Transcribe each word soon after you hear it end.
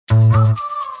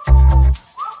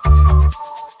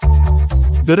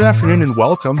Good afternoon and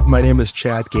welcome. My name is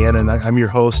Chad Gannon. I'm your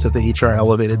host of the HR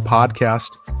Elevated podcast,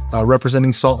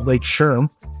 representing Salt Lake SHRM.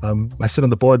 I sit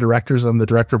on the board of directors. I'm the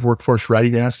director of workforce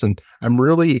readiness, and I'm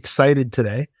really excited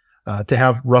today to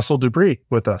have Russel Dubree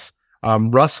with us.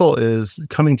 Russel is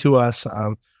coming to us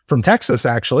from Texas,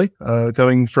 actually,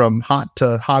 going from hot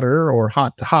to hotter or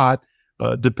hot to hot,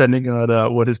 depending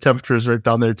on what his temperature is right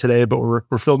down there today. But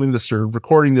we're filming this or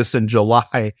recording this in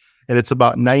July, and it's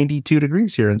about 92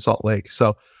 degrees here in Salt Lake.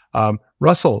 So,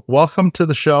 Russel, welcome to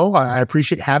the show. I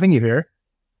appreciate having you here.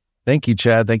 Thank you,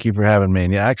 Chad. Thank you for having me.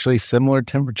 And yeah, actually similar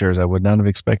temperatures. I would not have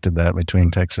expected that between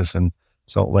Texas and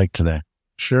Salt Lake today.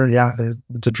 Sure. Yeah.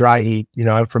 It's a dry heat. You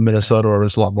know, I'm from Minnesota where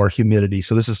there's a lot more humidity.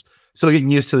 So this is still getting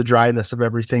used to the dryness of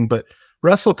everything. But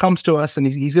Russel comes to us and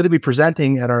he's going to be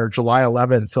presenting at our July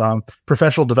 11th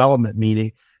professional development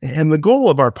meeting. And the goal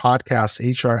of our podcast,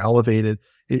 HR Elevated,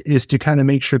 is to kind of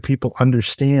make sure people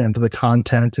understand the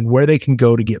content and where they can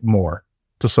go to get more,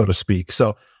 so to speak.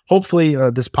 So hopefully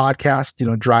this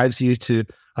podcast, drives you to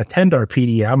attend our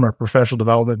PDM, our professional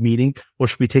development meeting,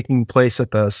 which will be taking place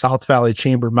at the South Valley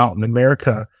Chamber Mountain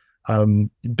America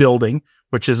building,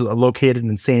 which is located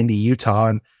in Sandy,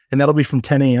 Utah. And that'll be from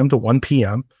 10 a.m. to 1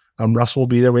 p.m. Russel will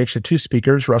be there. We actually have two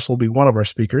speakers. Russel will be one of our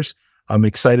speakers. I'm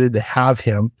excited to have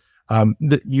him.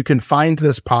 You can find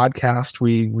this podcast.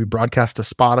 We broadcast to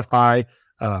Spotify,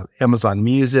 Amazon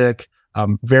Music,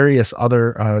 various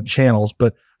other channels,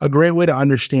 but a great way to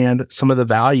understand some of the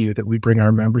value that we bring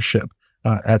our membership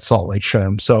at Salt Lake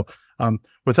SHRM. So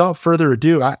without further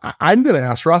ado, I'm going to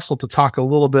ask Russel to talk a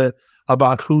little bit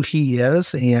about who he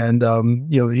is and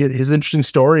his interesting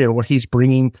story and what he's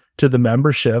bringing to the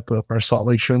membership of our Salt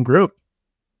Lake SHRM group.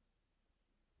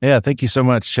 Yeah, thank you so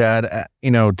much, Chad.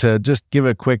 To just give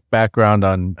a quick background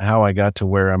on how I got to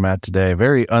where I'm at today, a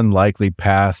very unlikely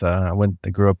path. I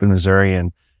grew up in Missouri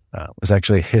and was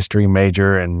actually a history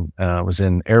major and was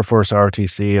in Air Force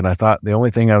ROTC. And I thought the only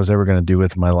thing I was ever going to do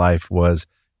with my life was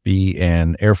be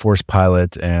an Air Force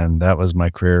pilot. And that was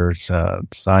my career,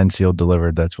 signed, sealed,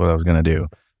 delivered. That's what I was going to do.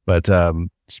 But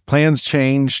plans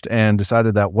changed and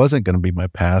decided that wasn't going to be my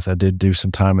path. I did do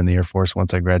some time in the Air Force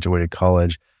once I graduated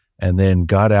college, and then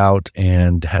got out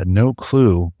and had no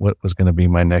clue what was going to be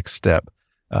my next step.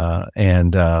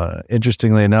 And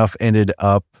interestingly enough, ended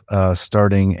up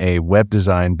starting a web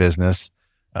design business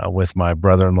with my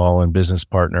brother-in-law and business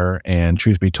partner. And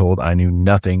truth be told, I knew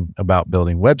nothing about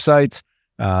building websites.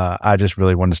 I just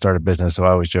really wanted to start a business. So I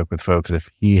always joke with folks,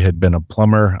 if he had been a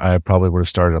plumber, I probably would have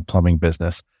started a plumbing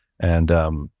business. And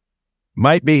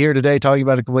might be here today talking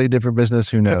about a completely different business.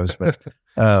 Who knows? But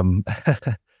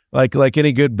like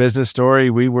any good business story,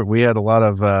 we had a lot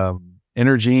of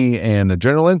energy and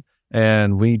adrenaline,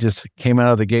 and we just came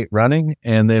out of the gate running.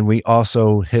 And then we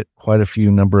also hit quite a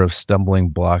few number of stumbling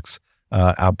blocks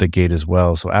out the gate as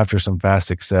well. So after some fast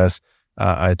success,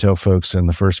 I tell folks in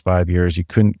the first 5 years, you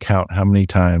couldn't count how many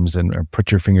times or put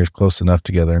your fingers close enough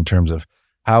together in terms of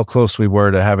how close we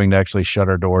were to having to actually shut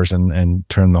our doors and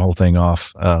turn the whole thing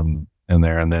off in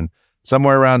there. And then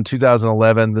somewhere around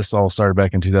 2011, this all started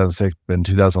back in 2006, but in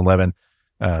 2011,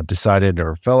 decided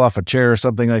or fell off a chair or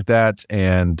something like that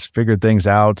and figured things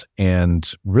out.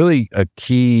 And really a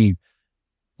key,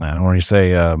 I don't want to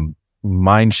say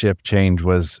mind shift change,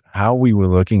 was how we were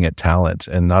looking at talent,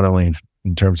 and not only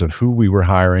in terms of who we were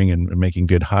hiring and making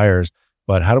good hires,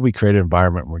 but how do we create an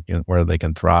environment where they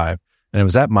can thrive? And it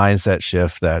was that mindset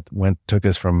shift that took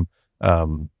us from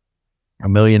 $1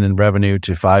 million in revenue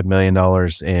to $5 million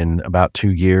in about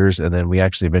 2 years. And then we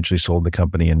actually eventually sold the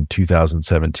company in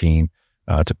 2017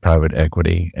 to private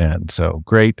equity. And so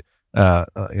great, a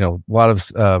lot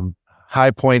of high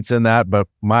points in that. But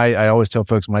I always tell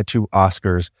folks my two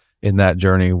Oscars in that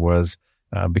journey was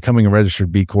becoming a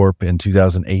registered B Corp in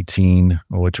 2018,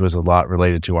 which was a lot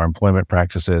related to our employment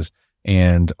practices,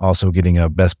 and also getting a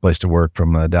best place to work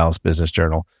from the Dallas Business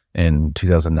Journal in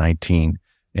 2019.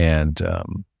 And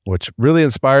which really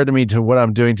inspired me to what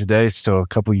I'm doing today. So a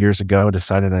couple of years ago, I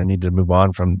decided I needed to move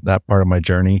on from that part of my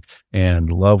journey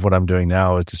and love what I'm doing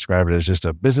now. Is describe it as just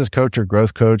a business coach or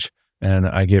growth coach. And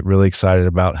I get really excited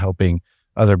about helping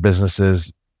other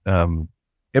businesses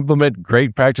implement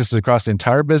great practices across the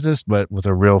entire business, but with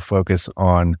a real focus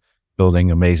on building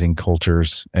amazing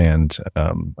cultures and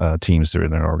teams through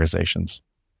their organizations.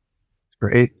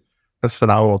 Great. That's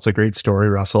phenomenal. It's a great story,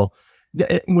 Russel.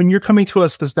 When you're coming to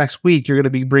us this next week, you're going to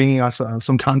be bringing us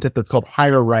some content that's called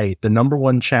Hire Right, the number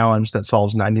one challenge that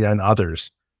solves 99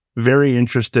 others. Very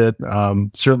interested.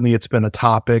 Certainly it's been a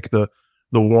topic, the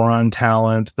war on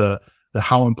talent, the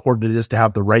how important it is to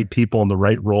have the right people in the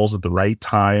right roles at the right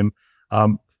time.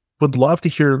 would love to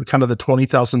hear kind of the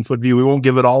 20,000 foot view. We won't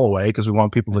give it all away because we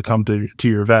want people to come to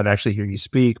your event and actually hear you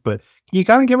speak, but can you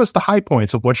kind of give us the high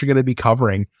points of what you're going to be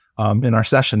covering in our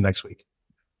session next week?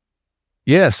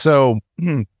 Yeah. So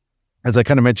as I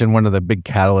kind of mentioned, one of the big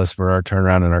catalysts for our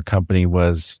turnaround in our company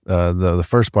was the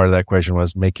first part of that equation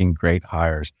was making great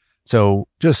hires. So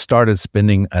just started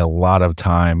spending a lot of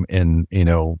time in,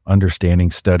 understanding,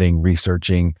 studying,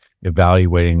 researching,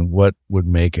 evaluating what would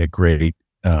make a great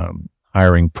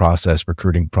hiring process,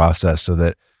 recruiting process, so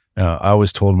that I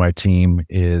always told my team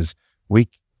is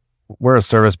we're a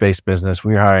service-based business.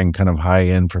 We're hiring kind of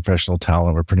high-end professional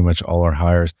talent. We're pretty much all our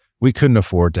hires. We couldn't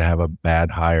afford to have a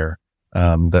bad hire.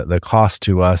 The cost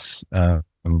to us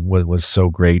was so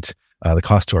great. The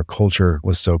cost to our culture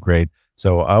was so great.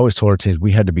 So I always told our teams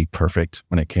we had to be perfect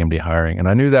when it came to hiring. And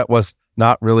I knew that was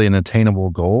not really an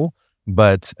attainable goal,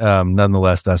 but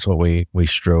nonetheless, that's what we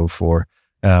strove for.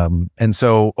 And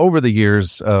so over the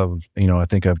years of, I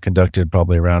think I've conducted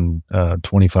probably around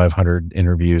 2,500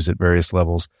 interviews at various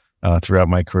levels throughout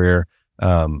my career.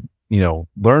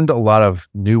 Learned a lot of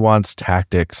nuanced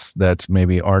tactics that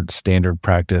maybe aren't standard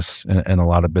practice in a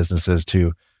lot of businesses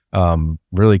to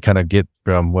really kind of get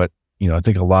from what, I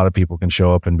think a lot of people can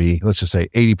show up and be, let's just say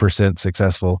 80%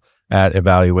 successful at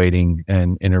evaluating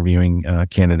and interviewing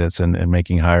candidates and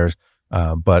making hires.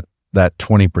 But that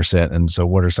 20%. And so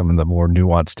what are some of the more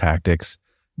nuanced tactics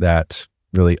that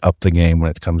really up the game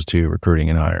when it comes to recruiting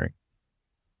and hiring?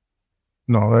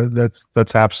 No,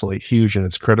 that's absolutely huge. And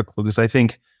it's critical because I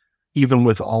think even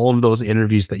with all of those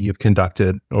interviews that you've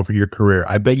conducted over your career,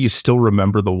 I bet you still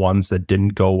remember the ones that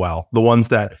didn't go well, the ones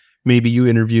that maybe you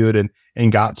interviewed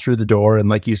and got through the door. And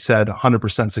like you said,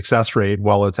 100% success rate,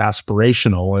 well, it's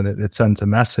aspirational and it sends a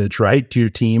message, right, to your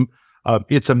team.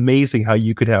 It's amazing how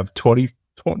you could have 2,000,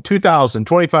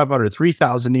 2,500,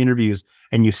 3,000 interviews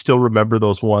and you still remember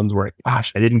those ones where,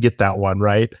 gosh, I didn't get that one,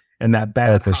 right? And that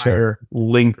bad hire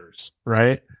lingers,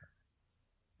 right?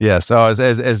 Yeah. So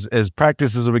as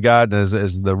practices we got, and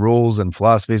as the rules and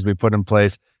philosophies we put in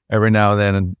place, every now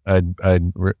and then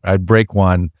I'd break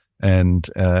one, and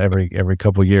every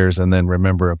couple of years, and then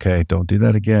remember, okay, don't do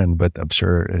that again. But I'm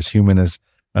sure, as human as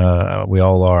we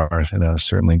all are,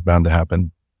 certainly bound to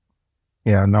happen.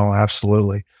 Yeah. No,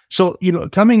 absolutely. So,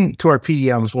 coming to our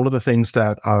PDMs, one of the things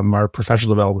that our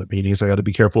professional development meetings, I got to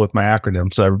be careful with my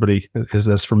acronym so everybody is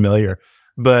this familiar.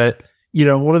 But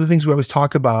one of the things we always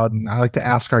talk about, and I like to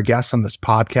ask our guests on this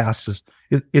podcast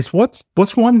is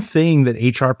what's one thing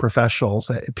that HR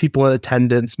professionals, people in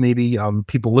attendance, maybe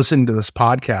people listening to this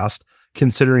podcast,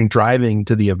 considering driving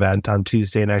to the event on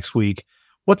Tuesday next week,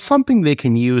 what's something they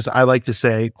can use, I like to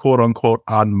say, quote unquote,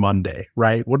 on Monday,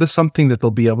 right? What is something that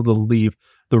they'll be able to leave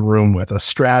the room with, a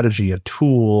strategy, a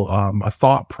tool, a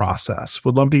thought process?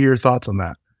 Would love to hear your thoughts on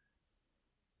that.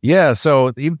 Yeah.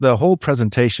 So the whole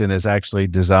presentation is actually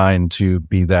designed to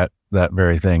be that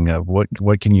very thing of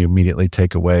what can you immediately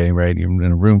take away, right? You're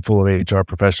in a room full of HR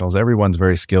professionals. Everyone's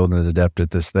very skilled and adept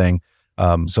at this thing.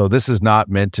 So this is not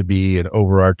meant to be an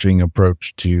overarching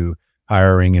approach to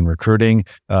hiring and recruiting.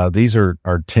 These are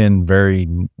 10 very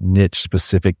niche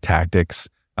specific tactics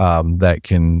that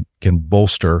can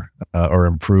bolster or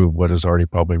improve what is already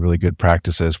probably really good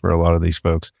practices for a lot of these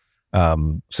folks.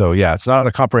 So yeah, it's not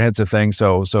a comprehensive thing.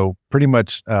 So pretty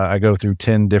much, I go through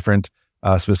 10 different,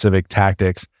 specific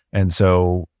tactics. And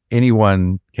so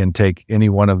anyone can take any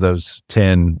one of those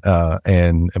 10,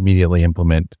 and immediately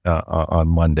implement, on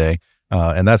Monday.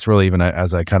 And that's really, even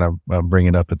as I kind of bring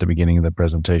it up at the beginning of the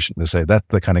presentation, to say that's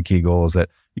the kind of key goal, is that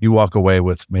you walk away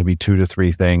with maybe 2 to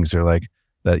 3 things or like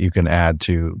that you can add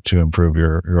to improve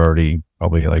your already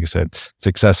probably, like I said,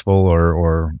 successful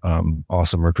or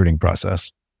awesome recruiting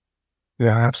process.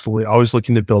 Yeah, absolutely. Always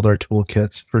looking to build our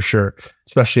toolkits for sure,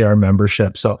 especially our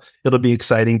membership. So it'll be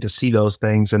exciting to see those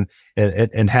things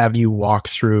and have you walk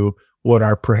through what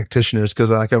our practitioners, because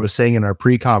like I was saying in our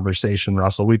pre-conversation,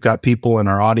 Russell, we've got people in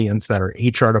our audience that are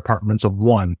HR departments of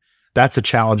one. That's a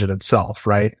challenge in itself,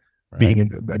 right?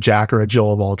 Being a Jack or a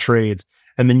Jill of all trades.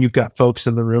 And then you've got folks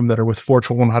in the room that are with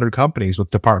Fortune 100 companies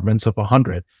with departments of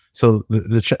 100. So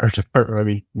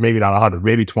maybe not 100,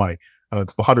 maybe 20.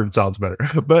 100 sounds better.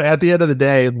 But at the end of the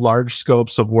day, large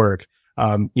scopes of work,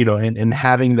 and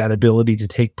having that ability to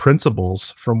take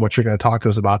principles from what you're going to talk to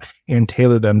us about and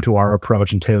tailor them to our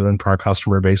approach and tailor them to our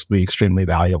customer base will be extremely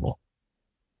valuable.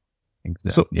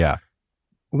 Exactly. So, yeah.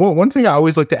 Well, one thing I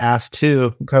always like to ask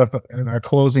too, kind of in our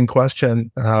closing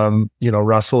question,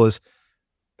 Russell, is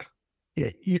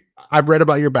I've read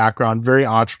about your background, very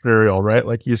entrepreneurial, right?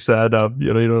 Like you said,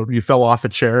 you fell off a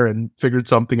chair and figured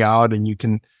something out, and you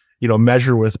can,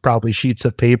 measure with probably sheets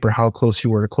of paper how close you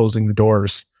were to closing the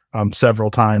doors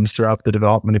several times throughout the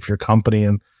development of your company,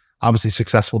 and obviously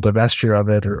successful divestiture of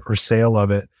it or sale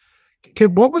of it.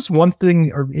 What was one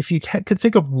thing, or if you could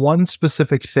think of one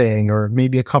specific thing, or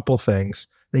maybe a couple things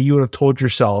that you would have told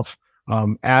yourself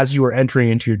as you were entering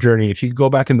into your journey? If you could go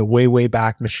back in the way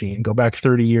back machine, go back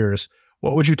 30 years,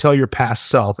 what would you tell your past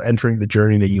self entering the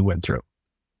journey that you went through?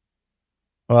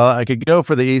 Well, I could go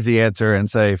for the easy answer and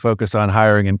say focus on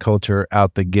hiring and culture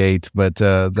out the gate, but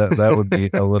that would be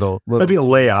a little that'd be a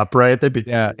layup, right?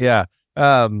 Yeah.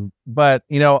 But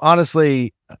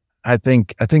honestly, I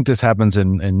think this happens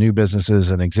in new businesses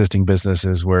and existing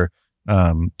businesses where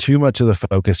too much of the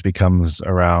focus becomes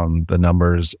around the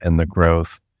numbers and the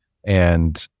growth,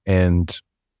 and I've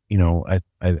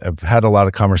had a lot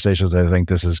of conversations. I think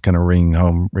this is kind of ringing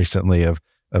home recently of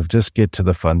just get to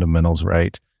the fundamentals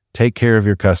right. Take care of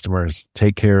your customers,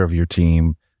 take care of your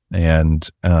team, and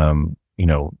the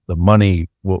money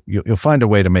you'll find a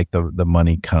way to make the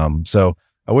money come. So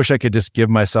I wish I could just give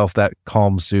myself that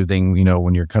calm, soothing,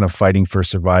 when you're kind of fighting for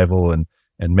survival and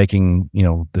making,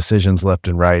 decisions left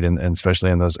and right. And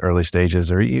especially in those early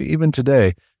stages, or even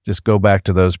today, just go back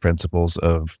to those principles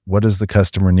of what does the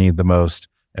customer need the most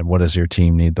and what does your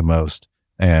team need the most,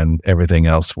 and everything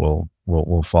else will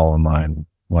fall in line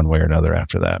one way or another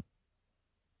after that.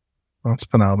 That's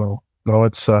phenomenal. No,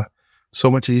 it's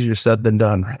so much easier said than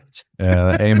done, right?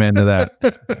 Yeah, amen to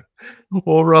that.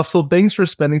 Well, Russell, thanks for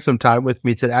spending some time with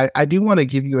me today. I do want to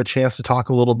give you a chance to talk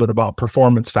a little bit about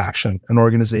Performance Faction, an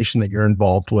organization that you're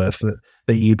involved with,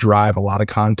 that you drive a lot of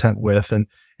content with, and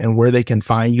where they can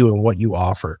find you and what you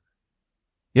offer.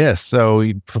 Yes. So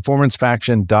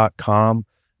performancefaction.com.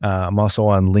 I'm also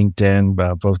on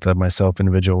LinkedIn, both myself,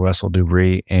 individual Russel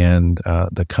Dubree, and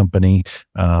the company.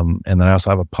 And then I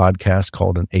also have a podcast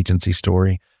called An Agency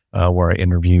Story, where I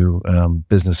interview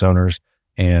business owners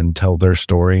and tell their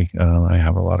story. I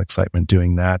have a lot of excitement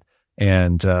doing that.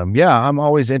 And I'm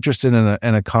always interested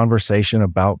in a conversation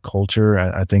about culture.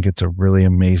 I think it's a really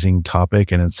amazing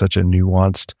topic, and it's such a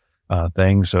nuanced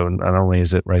thing. So not only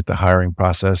is it the hiring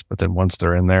process, but then once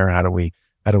they're in there, how do we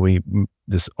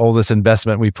this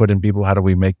investment we put in people, how do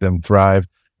we make them thrive?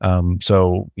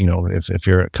 If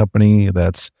you're a company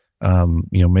that's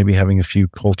maybe having a few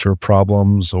culture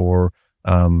problems or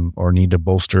need to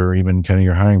bolster even kind of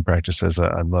your hiring practices,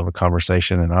 I'd love a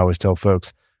conversation. And I always tell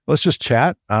folks, let's just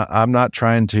chat. I'm not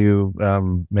trying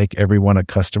to make everyone a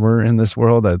customer in this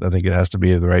world. I think it has to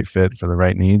be the right fit for the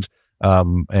right needs.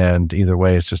 And either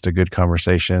way, it's just a good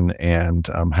conversation, and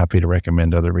I'm happy to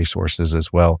recommend other resources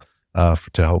as well to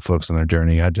help folks on their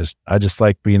journey. I just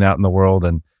like being out in the world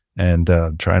and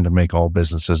trying to make all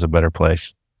businesses a better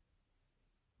place.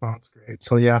 Oh, that's great.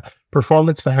 So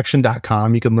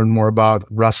performancefaction.com. You can learn more about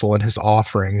Russell and his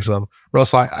offerings.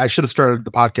 Russell, I should have started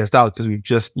the podcast out because we've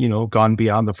just, gone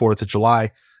beyond the 4th of July.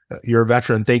 You're a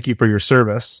veteran. Thank you for your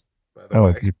service.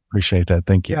 Appreciate that.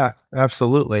 Thank you. Yeah,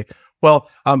 absolutely. Well,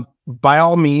 by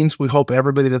all means, we hope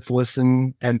everybody that's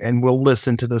listening and will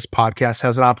listen to this podcast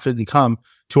has an opportunity to come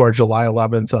to our July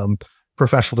 11th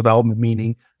professional development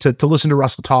meeting to listen to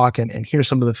Russell talk and hear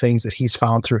some of the things that he's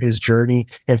found through his journey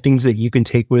and things that you can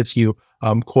take with you,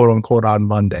 quote unquote, on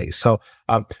Monday. So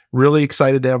really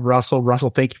excited to have Russell. Russell,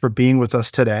 thank you for being with us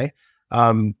today.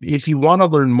 If you want to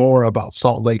learn more about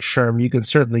Salt Lake SHRM, you can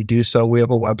certainly do so. We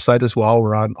have a website as well.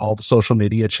 We're on all the social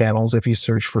media channels. If you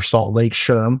search for Salt Lake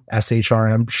SHRM,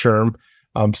 SHRM, SHRM,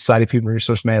 Society of Human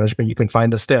Resource Management, you can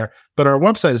find us there. But our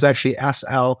website is actually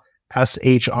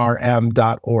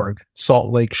SLSHRM.org,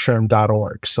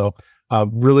 saltlakeshrm.org. So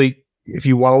really, if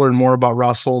you want to learn more about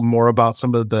Russell, more about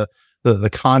some of the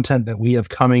content that we have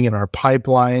coming in our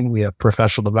pipeline, we have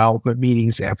professional development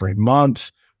meetings every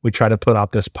month. We try to put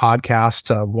out this podcast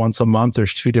once a month.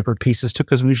 There's 2 different pieces to it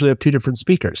because we usually have 2 different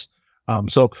speakers.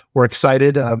 So we're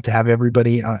excited to have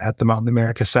everybody at the Mountain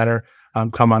America Center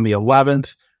come on the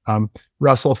 11th.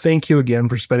 Russell, thank you again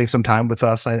for spending some time with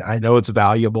us. I know it's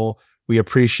valuable. We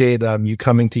appreciate you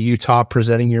coming to Utah,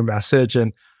 presenting your message,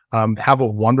 and have a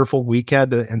wonderful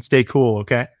weekend and stay cool.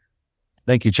 Okay.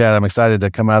 Thank you, Chad. I'm excited to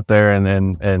come out there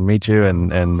and meet you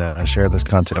and share this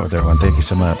content with everyone. Thank you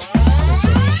so much.